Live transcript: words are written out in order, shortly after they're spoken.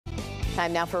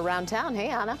Time now for Around Town. Hey,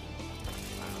 Anna.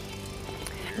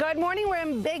 Good morning. We're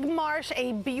in Big Marsh,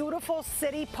 a beautiful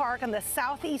city park on the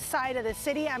southeast side of the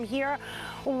city. I'm here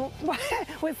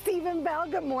with Stephen Bell.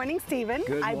 Good morning, Stephen.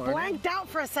 Good morning. I blanked out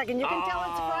for a second. You can tell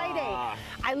it's Friday.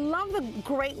 I love the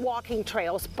great walking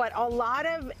trails, but a lot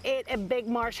of it at Big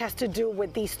Marsh has to do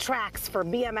with these tracks for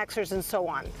BMXers and so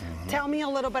on. Tell me a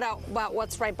little bit about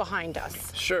what's right behind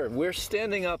us. Sure. We're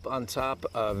standing up on top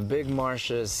of Big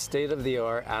Marsh's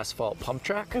state-of-the-art asphalt pump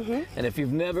track. And if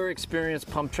you've never experienced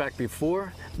pump track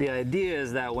before, the idea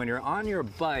is that when you're on your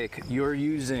bike, you're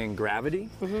using gravity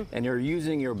and you're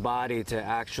using your body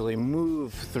to actually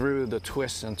move through the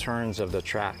twists and turns of the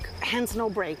track. Hence no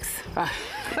brakes.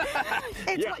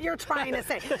 It's what you're trying to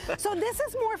say. So this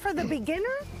is more for the beginner?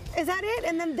 Is that it?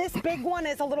 And then this big one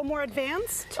is a little more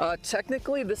advanced?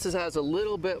 Technically, this has a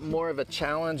little bit more of a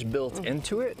challenge built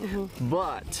into it,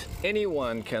 but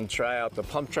anyone can try out the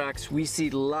pump tracks. We see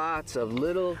lots of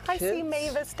little kids. I see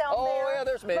Mavis down there. Oh, yeah,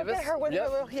 there's Mavis. Look at her with her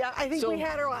little, I think we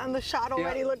had her on the shot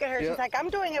already. Look at her. She's like, I'm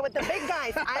doing it with the big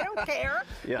guys. I don't care.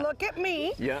 Look at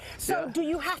me. So do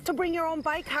you have to bring your own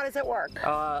bike? How does it work?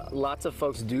 Lots of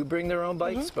folks do bring their own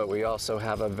bikes, but we also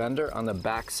have a vendor on the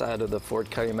back side of the Fort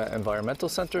Calumet Environmental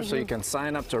Center, so you can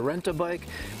sign up to rent a bike.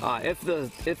 If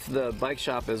the bike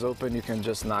shop is open, you can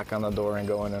just knock on the door and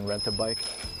go in and rent a bike.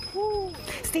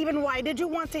 Stephen, why did you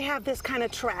want to have this kind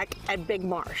of track at Big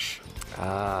Marsh?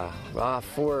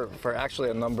 For actually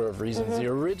a number of reasons. The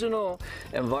original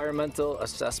environmental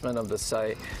assessment of the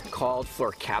site called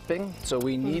for capping, so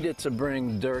we needed to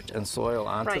bring dirt and soil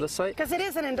onto the site. Because it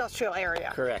is an industrial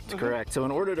area. Correct, correct. So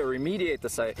in order to remediate the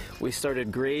site, we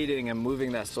started grading and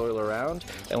moving that soil around,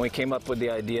 and we came up with the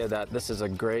idea that this is a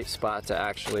great spot to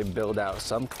actually build out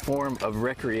some form of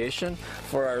recreation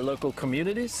for our local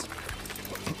communities.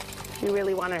 You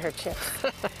really wanted her chips.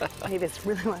 Mavis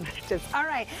really wanted her chips. All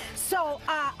right, so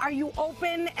are you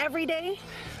open every day?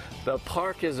 The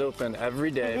park is open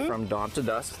every day from dawn to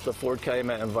dusk. The Fort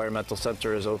Calumet Environmental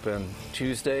Center is open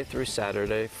Tuesday through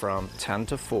Saturday from 10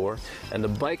 to 4. And the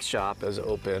bike shop is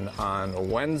open on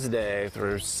Wednesday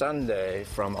through Sunday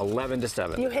from 11 to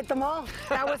 7. You hit them all.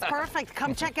 That was perfect.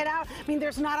 Come check it out. I mean,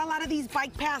 there's not a lot of these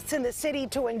bike paths in the city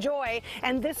to enjoy,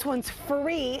 and this one's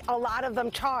free. A lot of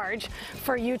them charge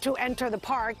for you to enter the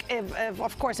park,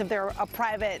 of course, if they're a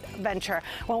private venture.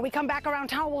 When we come back around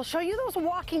town, we'll show you those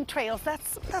walking trails.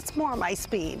 That's more my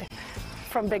speed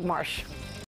from Big Marsh.